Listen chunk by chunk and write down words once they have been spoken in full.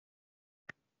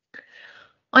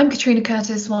I'm Katrina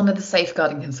Curtis, one of the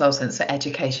safeguarding consultants for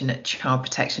Education at Child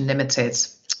Protection Limited.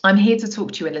 I'm here to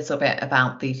talk to you a little bit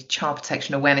about the Child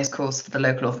Protection Awareness course for the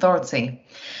local authority.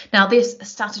 Now, this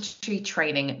statutory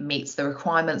training meets the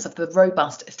requirements of the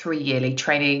robust 3-yearly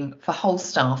training for whole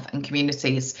staff and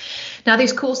communities. Now,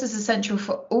 this course is essential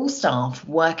for all staff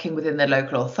working within the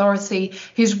local authority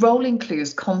whose role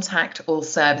includes contact or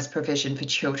service provision for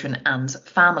children and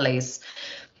families.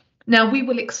 Now, we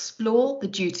will explore the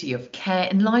duty of care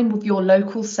in line with your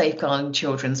local Safeguarding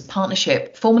Children's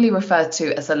Partnership, formerly referred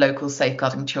to as the Local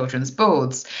Safeguarding Children's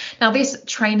Boards. Now, this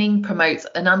training promotes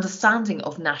an understanding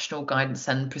of national guidance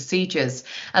and procedures,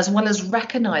 as well as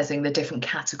recognising the different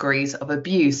categories of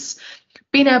abuse.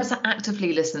 Being able to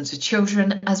actively listen to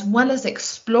children, as well as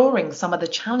exploring some of the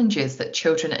challenges that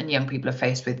children and young people are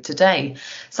faced with today,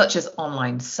 such as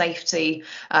online safety,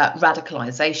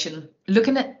 radicalisation,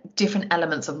 looking at different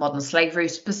elements of modern slavery,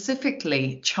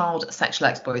 specifically child sexual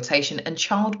exploitation and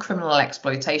child criminal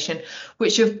exploitation,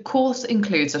 which of course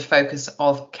includes a focus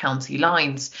of county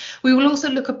lines. We will also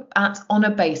look at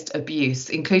honour-based abuse,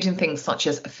 including things such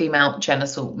as female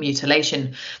genital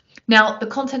mutilation. Now, the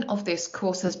content of this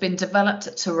course has been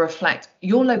developed to reflect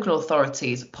your local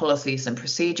authorities' policies and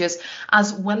procedures,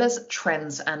 as well as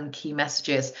trends and key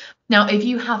messages. Now, if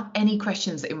you have any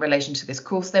questions in relation to this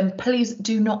course, then please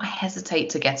do not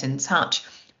hesitate to get in touch.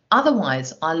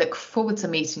 Otherwise, I look forward to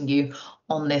meeting you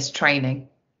on this training.